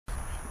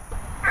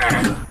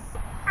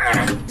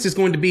This is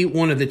going to be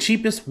one of the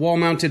cheapest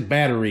wall-mounted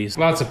batteries.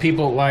 Lots of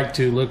people like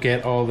to look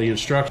at all the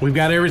instructions. We've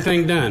got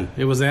everything done.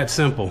 It was that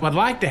simple. I'd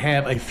like to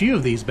have a few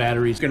of these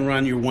batteries that can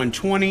run your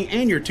 120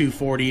 and your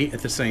 240 at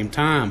the same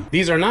time.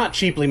 These are not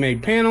cheaply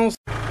made panels.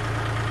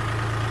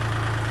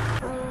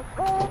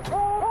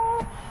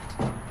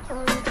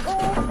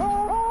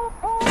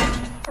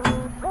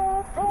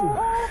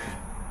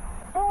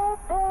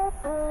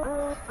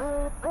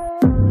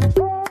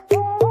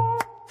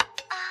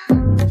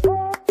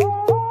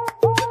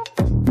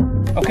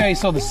 Okay,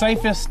 so the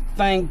safest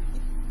thing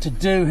to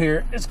do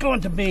here is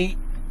going to be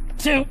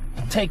to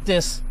take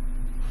this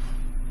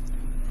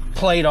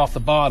plate off the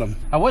bottom.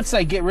 I would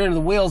say get rid of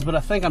the wheels, but I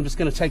think I'm just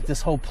going to take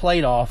this whole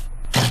plate off.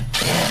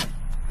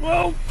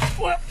 Whoa!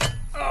 What?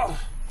 Oh.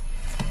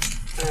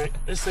 All right,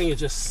 this thing is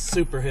just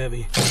super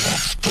heavy.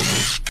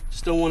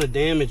 Just don't want to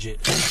damage it.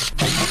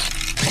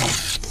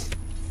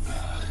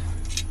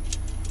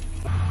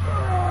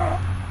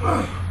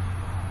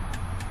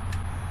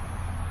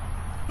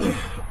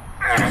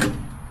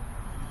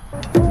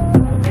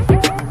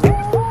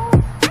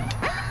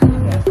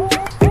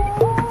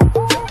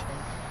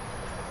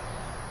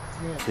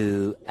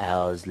 Two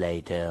hours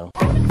later.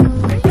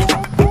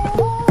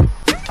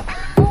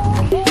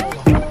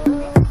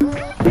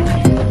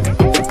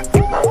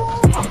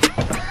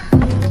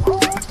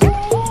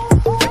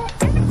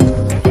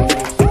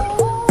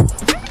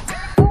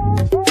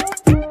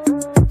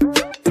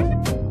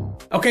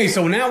 Okay,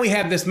 so now we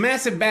have this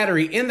massive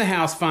battery in the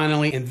house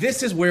finally, and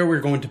this is where we're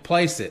going to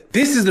place it.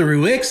 This is the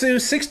Ruixu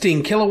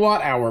 16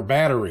 kilowatt hour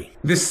battery.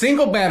 This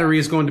single battery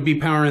is going to be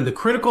powering the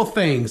critical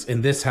things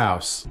in this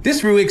house.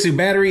 This Ruixu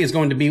battery is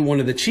going to be one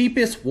of the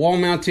cheapest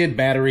wall-mounted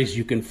batteries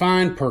you can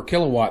find per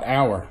kilowatt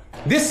hour.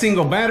 This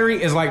single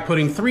battery is like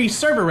putting 3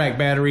 server rack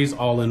batteries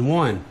all in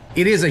one.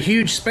 It is a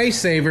huge space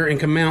saver and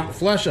can mount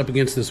flush up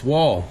against this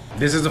wall.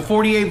 This is a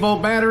 48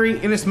 volt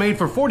battery and it's made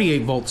for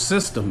 48 volt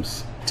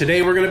systems.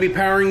 Today we're going to be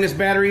powering this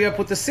battery up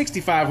with the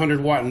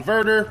 6500 watt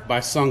inverter by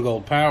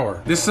Sungold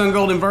Power. This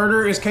Sungold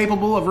inverter is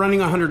capable of running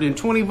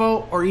 120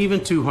 volt or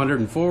even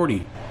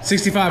 240.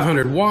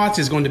 6500 watts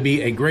is going to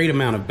be a great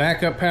amount of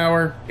backup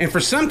power, and for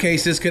some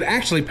cases could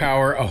actually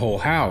power a whole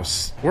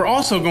house. We're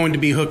also going to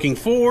be hooking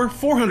 4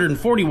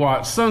 440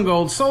 watt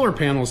Sungold solar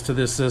panels to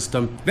this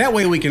system. That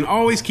way we can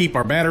always keep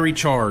our battery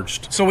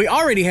charged. So we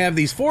already have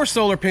these 4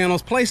 solar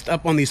panels placed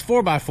up on these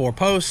 4x4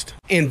 posts,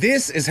 and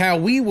this is how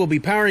we will be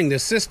powering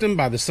this system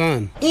by the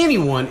sun.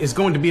 Anyone is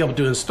going to be able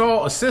to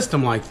install a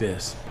system like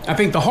this. I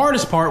think the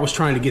hardest part was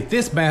trying to get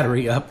this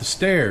battery up the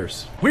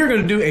stairs. We're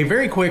going to do a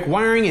very quick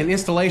wiring and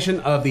installation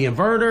of the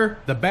inverter,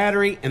 the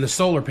battery, and the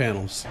solar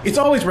panels. It's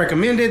always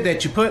recommended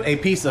that you put a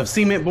piece of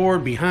cement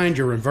board behind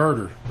your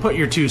inverter. Put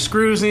your 2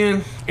 screws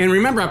in, and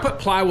remember I put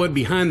plywood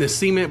behind this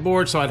cement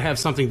board so I'd have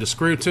something to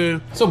screw to.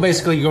 So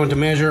basically you're going to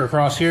measure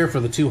across here for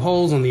the 2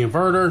 holes on the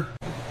inverter.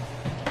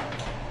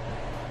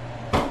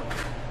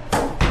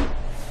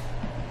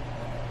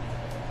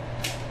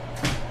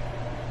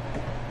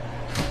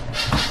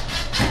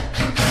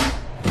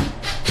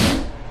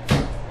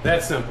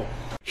 That's simple.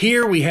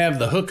 Here we have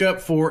the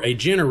hookup for a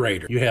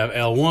generator. You have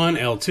L1,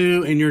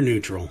 L2, and your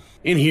neutral.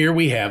 And here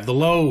we have the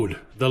load.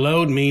 The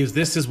load means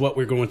this is what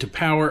we're going to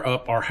power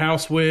up our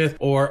house with,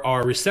 or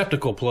our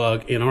receptacle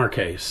plug in our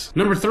case.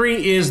 Number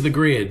 3 is the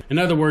grid. In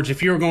other words,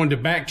 if you're going to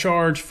back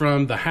charge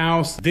from the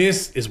house,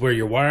 this is where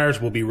your wires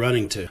will be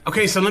running to.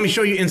 Okay, so let me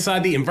show you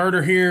inside the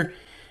inverter here.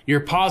 Your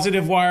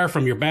positive wire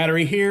from your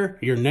battery here,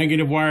 your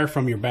negative wire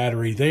from your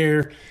battery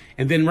there,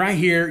 and then right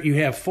here you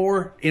have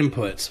 4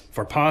 inputs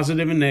for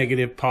positive and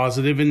negative,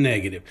 positive and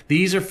negative.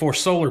 These are for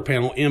solar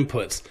panel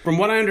inputs. From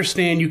what I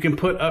understand, you can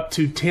put up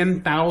to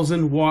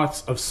 10,000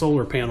 watts of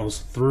solar panels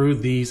through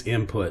these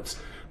inputs.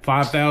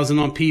 5,000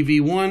 on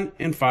PV1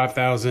 and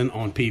 5,000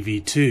 on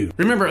PV2.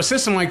 Remember, a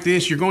system like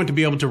this, you're going to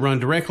be able to run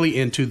directly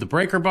into the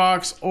breaker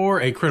box or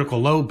a critical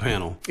load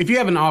panel. If you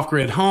have an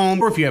off-grid home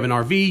or if you have an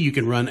RV, you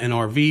can run an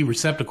RV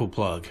receptacle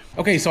plug.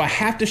 Okay, so I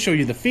have to show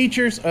you the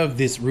features of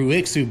this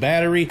Ruixu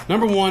battery.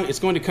 Number 1, it's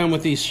going to come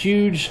with these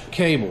huge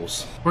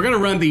cables. We're going to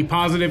run the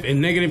positive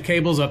and negative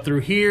cables up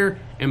through here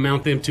and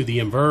mount them to the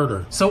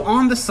inverter. So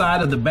on the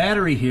side of the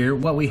battery here,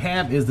 what we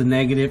have is the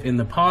negative and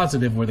the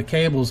positive where the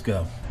cables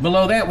go.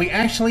 Below that, we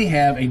actually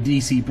have a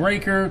DC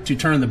breaker to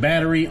turn the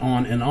battery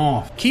on and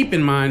off. Keep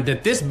in mind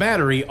that this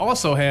battery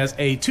also has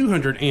a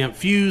 200 amp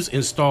fuse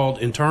installed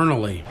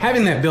internally.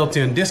 Having that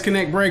built-in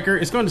disconnect breaker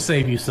is going to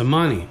save you some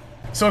money.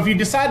 So if you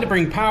decide to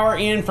bring power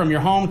in from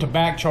your home to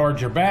back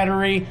charge your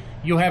battery,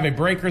 you'll have a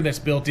breaker that's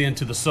built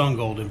into the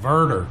Sungold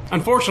inverter.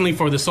 Unfortunately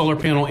for the solar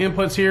panel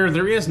inputs here,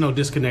 there is no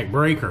disconnect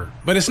breaker.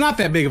 But it's not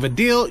that big of a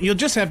deal. You'll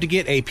just have to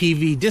get a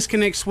PV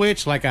disconnect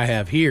switch like I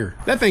have here.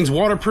 That thing's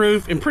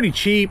waterproof and pretty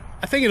cheap.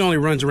 I think it only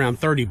runs around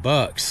 30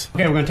 bucks.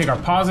 Okay, we're gonna take our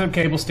positive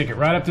cable, stick it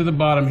right up to the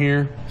bottom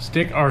here,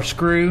 stick our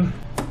screw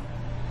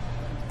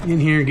in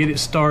here, get it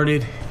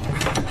started.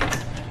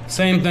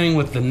 Same thing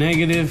with the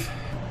negative.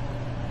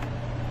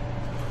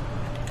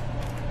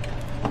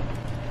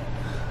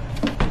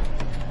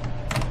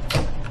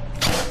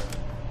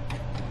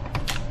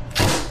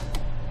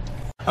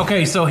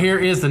 Okay, so here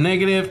is the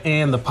negative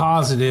and the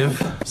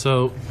positive.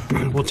 So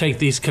we'll take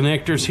these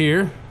connectors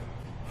here,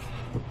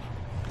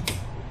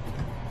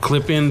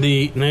 clip in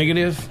the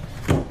negative,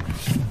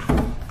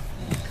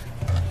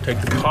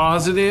 take the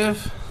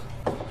positive,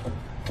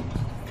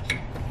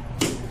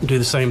 do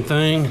the same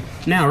thing.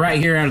 Now right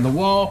here out of the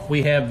wall,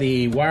 we have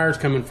the wires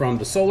coming from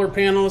the solar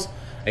panels,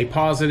 a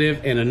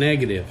positive and a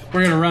negative.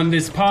 We're gonna run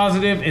this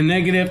positive and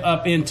negative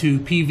up into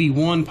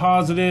PV1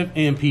 positive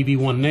and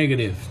PV1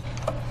 negative.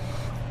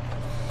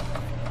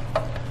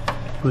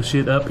 Push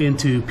it up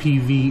into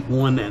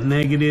PV1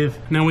 negative.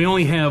 Now we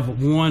only have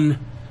one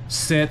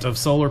set of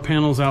solar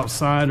panels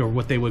outside, or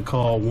what they would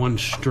call one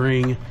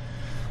string.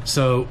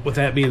 So with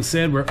that being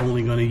said, we're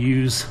only going to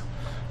use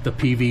the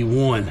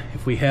PV1.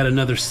 If we had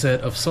another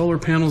set of solar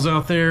panels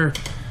out there,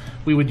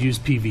 we would use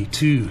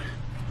PV2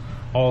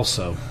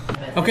 also.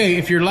 Okay,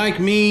 if you're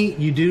like me,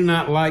 you do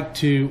not like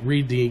to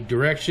read the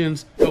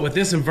directions, but with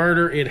this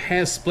inverter, it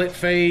has split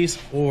phase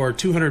or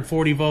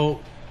 240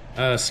 volt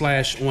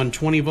slash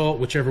 120 volt,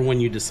 whichever one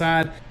you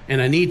decide.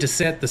 And I need to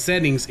set the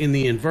settings in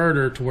the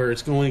inverter to where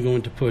it's only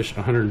going to push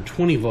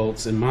 120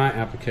 volts in my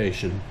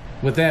application.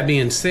 With that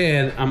being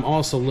said, I'm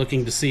also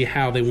looking to see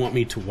how they want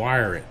me to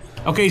wire it.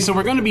 Okay, so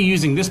we're going to be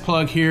using this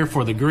plug here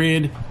for the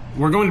grid.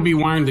 We're going to be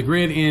wiring the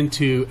grid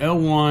into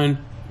L1,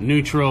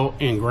 neutral,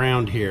 and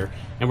ground here.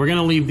 And we're going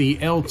to leave the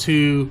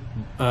L2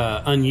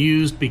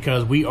 unused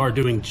because we are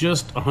doing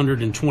just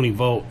 120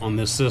 volt on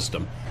this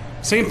system.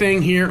 Same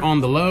thing here on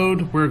the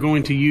load. We're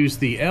going to use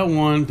the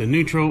L1, the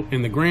neutral,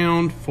 and the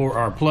ground for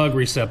our plug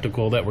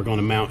receptacle that we're going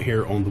to mount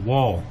here on the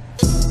wall.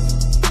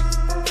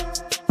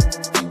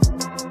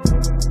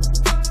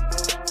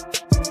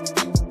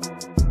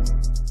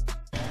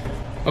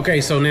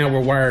 Okay, so now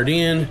we're wired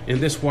in, and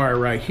this wire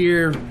right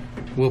here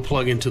will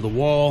plug into the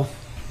wall.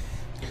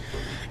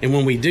 And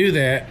when we do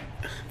that,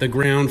 the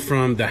ground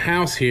from the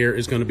house here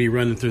is going to be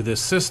running through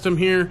this system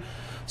here.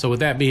 So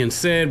with that being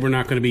said, we're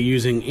not going to be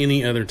using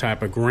any other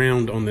type of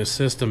ground on this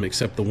system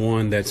except the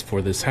one that's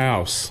for this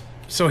house.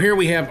 So here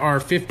we have our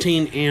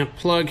 15 amp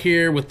plug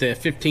here with the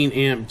 15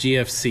 amp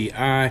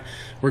GFCI.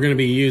 We're going to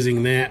be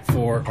using that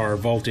for our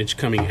voltage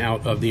coming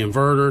out of the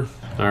inverter.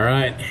 All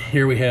right,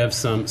 here we have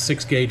some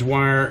 6 gauge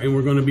wire, and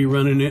we're going to be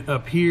running it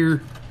up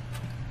here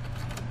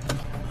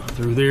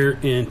through there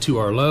into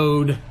our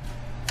load.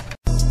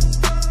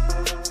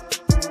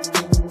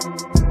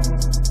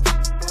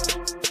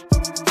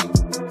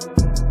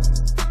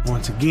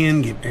 Once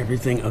again, give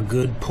everything a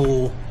good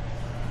pull.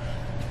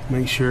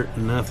 Make sure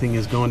nothing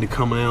is going to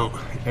come out.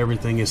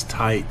 Everything is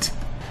tight.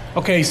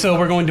 Okay, so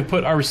we're going to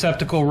put our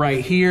receptacle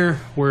right here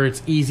where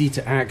it's easy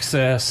to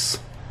access.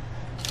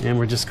 And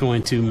we're just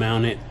going to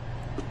mount it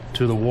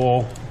to the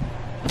wall.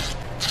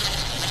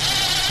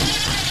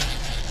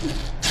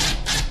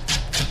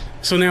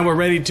 So now we're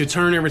ready to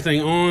turn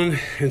everything on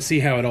and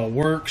see how it all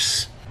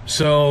works.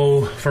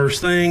 So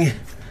first thing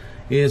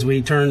is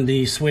we turn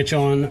the switch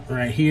on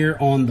right here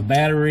on the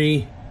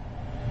battery.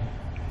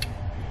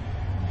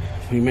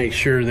 We make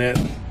sure that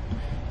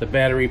the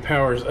battery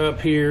powers up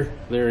here.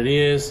 There it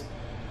is.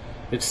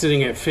 It's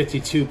sitting at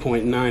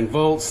 52.9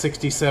 volts,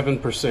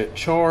 67%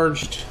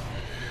 charged.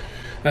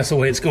 That's the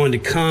way it's going to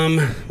come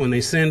when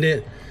they send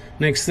it.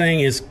 Next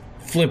thing is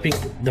flipping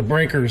the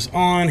breakers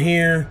on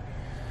here.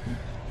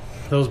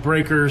 Those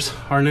breakers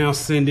are now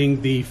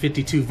sending the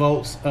 52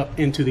 volts up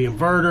into the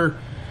inverter.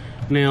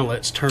 Now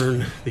let's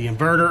turn the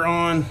inverter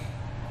on.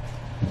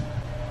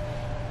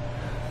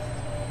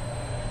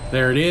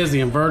 There it is, the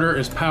inverter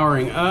is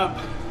powering up.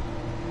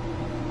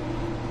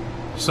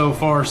 So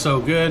far so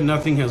good,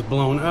 nothing has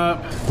blown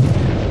up.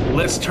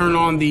 Let's turn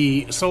on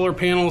the solar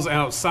panels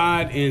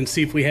outside and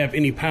see if we have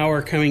any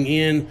power coming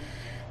in.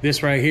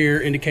 This right here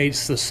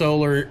indicates the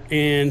solar,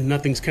 and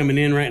nothing's coming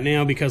in right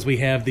now because we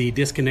have the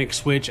disconnect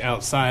switch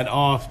outside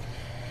off.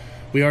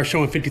 We are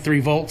showing 53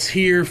 volts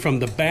here from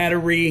the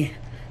battery.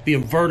 The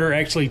inverter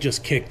actually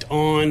just kicked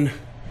on.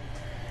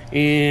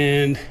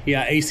 And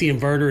yeah, AC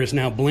inverter is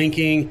now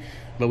blinking,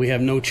 but we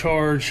have no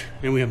charge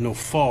and we have no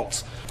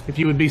faults. If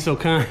you would be so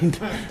kind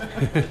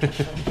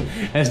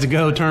as to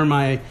go turn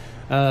my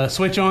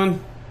switch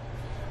on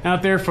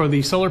out there for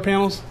the solar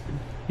panels.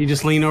 You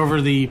just lean over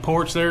the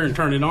porch there and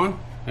turn it on.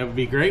 That would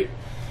be great.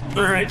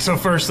 All right, so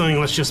first thing,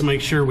 let's just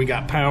make sure we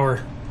got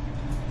power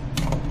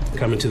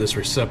coming to this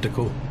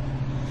receptacle.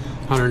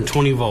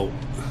 120 volt,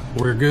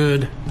 we're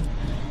good.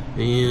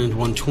 And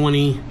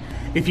 120.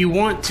 If you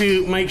want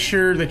to make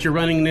sure that you're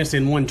running this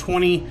in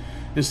 120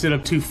 instead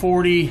of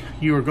 240,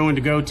 you are going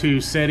to go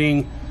to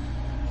setting,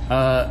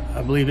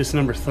 I believe it's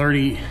number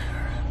 30,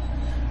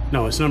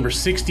 no, it's number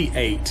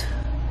 68.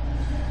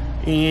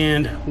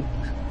 And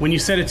when you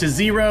set it to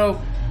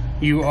 0,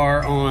 you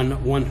are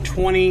on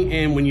 120,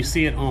 and when you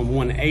see it on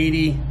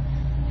 180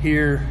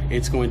 here,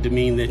 it's going to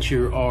mean that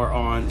you are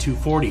on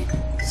 240.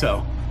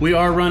 So we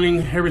are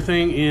running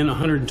everything in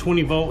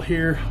 120 volt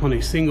here on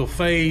a single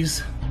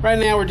phase. Right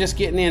now we're just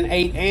getting in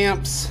 8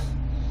 amps,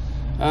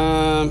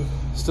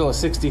 still at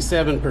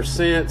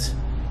 67%.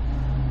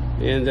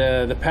 And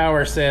the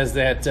power says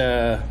that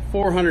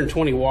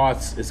 420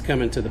 watts is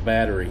coming to the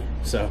battery.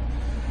 So,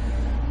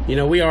 you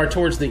know, we are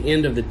towards the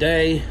end of the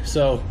day,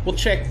 so we'll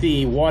check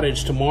the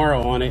wattage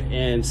tomorrow on it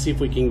and see if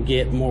we can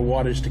get more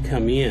wattage to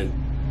come in.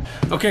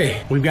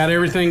 Okay, we've got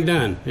everything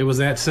done. It was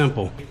that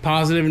simple.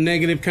 Positive and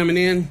negative coming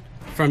in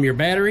from your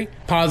battery,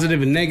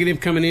 positive and negative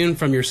coming in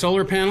from your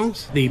solar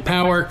panels, the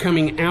power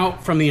coming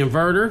out from the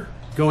inverter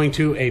going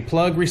to a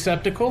plug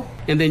receptacle,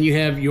 and then you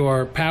have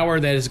your power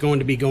that is going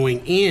to be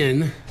going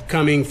in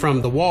coming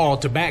from the wall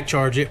to back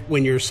charge it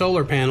when your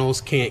solar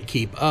panels can't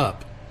keep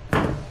up.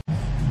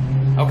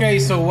 Okay,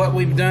 so what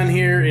we've done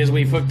here is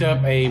we've hooked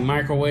up a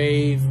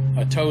microwave,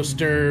 a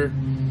toaster,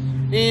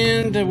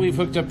 and we've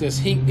hooked up this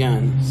heat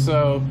gun.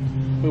 So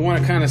we want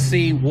to kind of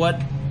see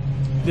what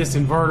this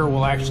inverter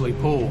will actually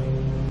pull.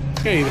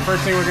 Okay, the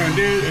first thing we're going to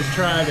do is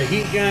try the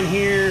heat gun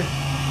here,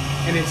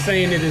 and it's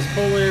saying it is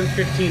pulling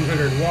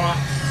 1500 watts.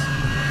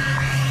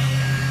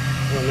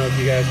 I don't know if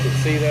you guys can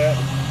see that.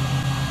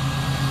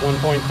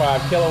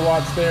 1.5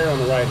 kilowatts there on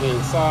the right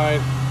hand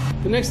side.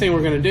 The next thing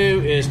we're going to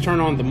do is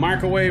turn on the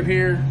microwave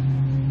here.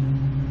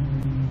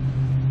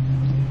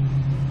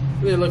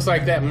 And it looks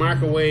like that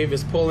microwave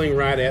is pulling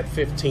right at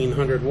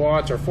 1500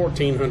 watts or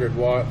 1400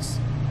 watts.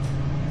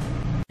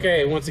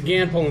 Okay, once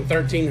again pulling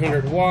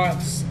 1300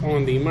 watts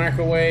on the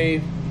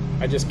microwave.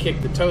 I just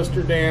kicked the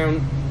toaster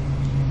down.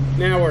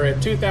 Now we're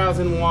at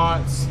 2000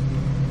 watts.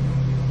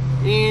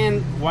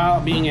 And while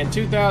being at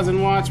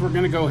 2000 watts, we're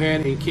going to go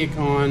ahead and kick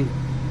on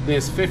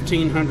this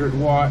 1500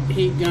 watt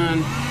heat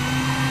gun.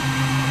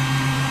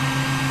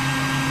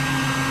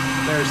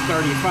 There's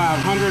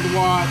 3500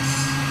 watts.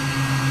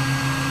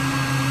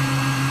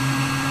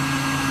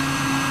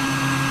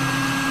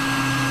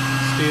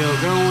 Still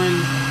going.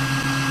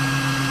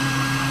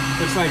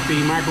 Looks like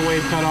the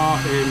microwave cut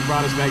off and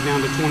brought us back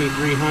down to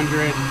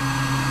 2300.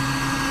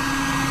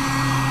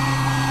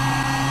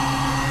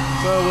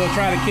 So we'll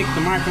try to kick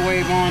the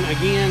microwave on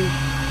again.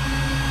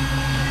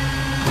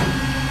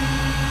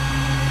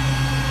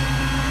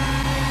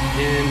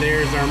 And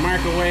there's our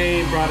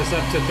microwave, brought us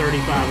up to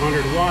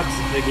 3500 watts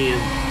again.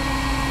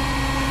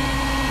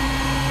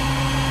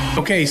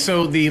 Okay,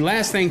 so the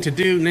last thing to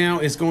do now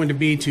is going to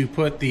be to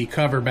put the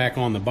cover back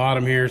on the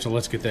bottom here, so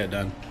let's get that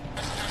done.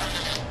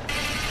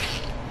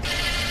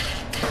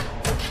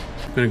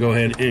 I'm going to go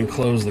ahead and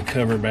close the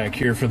cover back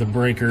here for the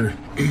breaker,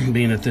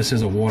 being that this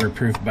is a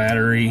waterproof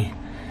battery.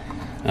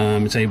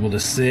 It's able to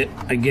sit,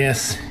 I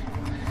guess,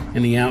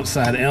 in the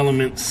outside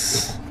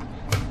elements,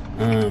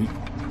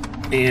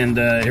 and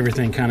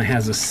everything kind of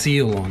has a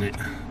seal on it.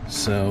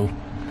 So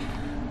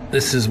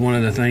this is one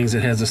of the things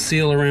that has a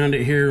seal around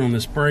it here on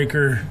this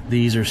breaker.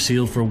 These are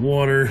sealed for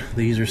water.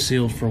 These are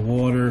sealed for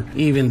water.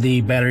 Even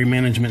the battery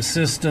management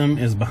system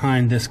is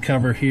behind this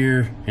cover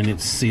here, and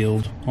it's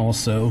sealed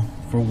also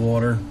for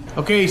water.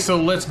 Okay, so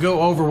let's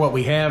go over what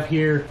we have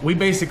here. We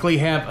basically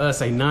have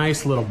us a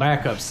nice little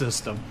backup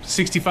system.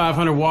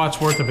 6500 watts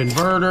worth of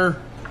inverter.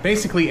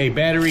 Basically a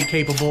battery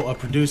capable of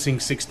producing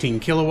 16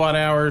 kilowatt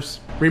hours.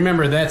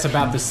 Remember, that's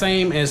about the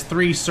same as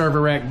 3 server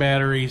rack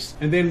batteries.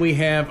 And then we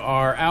have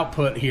our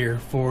output here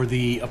for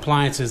the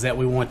appliances that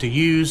we want to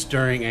use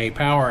during a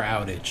power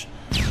outage.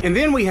 And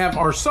then we have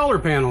our solar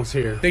panels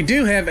here. They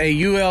do have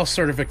a UL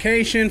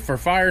certification for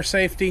fire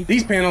safety.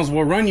 These panels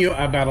will run you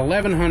about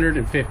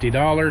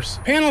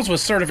 $1,150. Panels with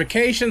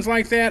certifications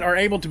like that are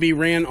able to be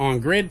ran on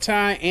grid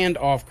tie and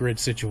off-grid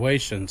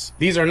situations.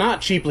 These are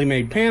not cheaply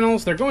made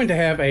panels. They're going to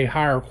have a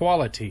higher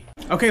quality.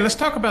 Okay, let's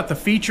talk about the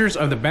features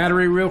of the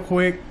battery real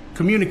quick.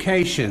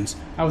 Communications.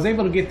 I was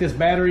able to get this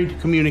battery to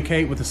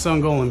communicate with the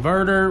Sungold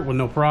inverter with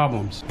no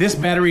problems. This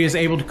battery is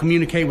able to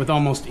communicate with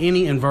almost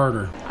any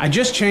inverter. I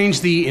just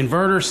changed the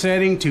inverter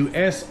setting to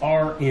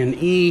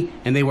SRNE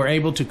and they were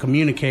able to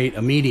communicate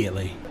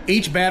immediately.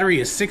 Each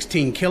battery is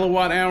 16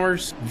 kilowatt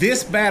hours.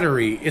 This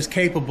battery is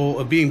capable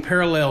of being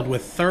paralleled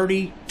with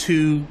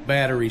 32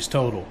 batteries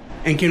total,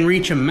 and can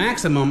reach a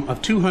maximum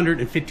of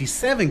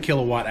 257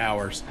 kilowatt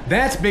hours.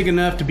 That's big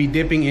enough to be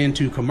dipping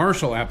into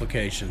commercial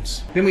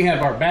applications. Then we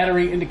have our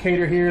battery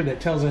indicator here that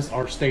tells us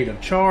our state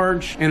of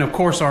charge, and of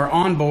course our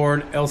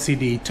onboard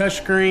LCD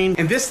touchscreen.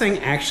 And this thing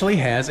actually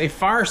has a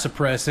fire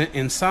suppressant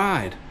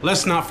inside.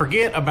 Let's not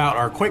forget about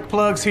our quick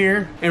plugs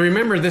here. And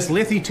remember, this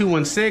Lithi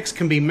 216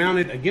 can be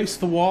mounted against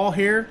the wall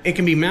here. It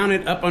can be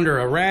mounted up under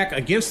a rack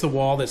against the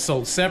wall that's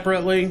sold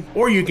separately,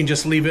 or you can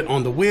just leave it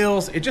on the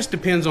wheels. It just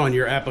depends on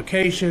your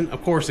application.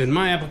 Of course, in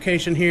my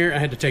application here, I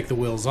had to take the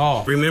wheels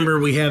off. Remember,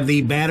 we have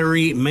the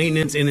battery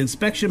maintenance and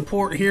inspection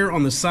port here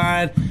on the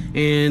side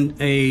and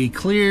a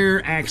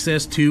clear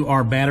access to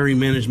our battery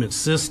management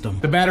system.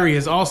 The battery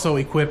is also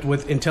equipped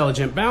with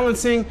intelligent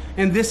balancing,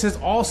 and this is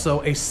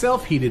also a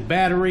self-heated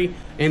battery,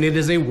 and it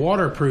is a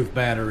waterproof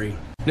battery.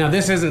 Now,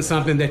 this isn't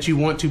something that you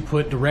want to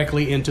put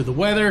directly into the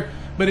weather,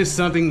 but it's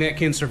something that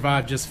can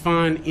survive just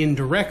fine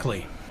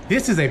indirectly.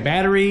 This is a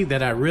battery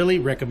that I really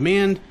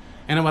recommend.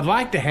 And I would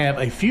like to have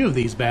a few of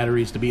these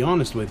batteries, to be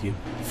honest with you.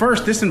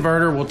 First, this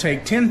inverter will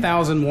take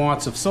 10,000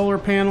 watts of solar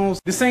panels.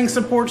 This thing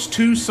supports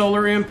 2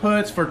 solar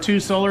inputs for 2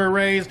 solar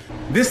arrays.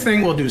 This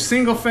thing will do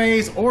single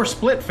phase or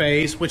split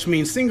phase, which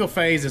means single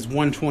phase is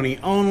 120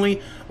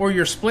 only, or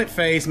your split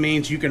phase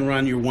means you can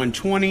run your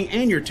 120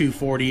 and your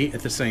 240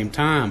 at the same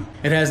time.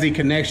 It has the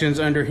connections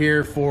under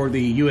here for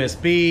the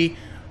USB,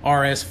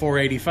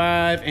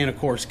 RS-485, and of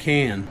course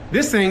CAN.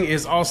 This thing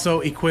is also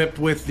equipped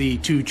with the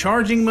 2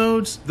 charging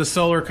modes, the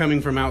solar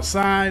coming from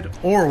outside,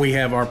 or we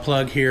have our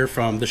plug here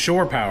from the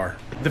shore power.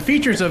 The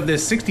features of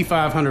this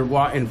 6500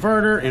 watt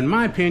inverter, in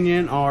my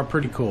opinion, are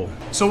pretty cool.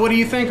 So what do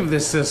you think of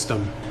this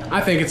system?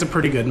 I think it's a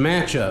pretty good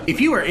matchup.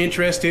 If you are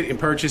interested in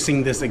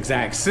purchasing this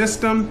exact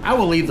system, I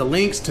will leave the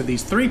links to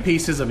these 3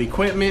 pieces of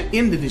equipment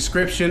in the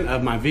description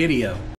of my video.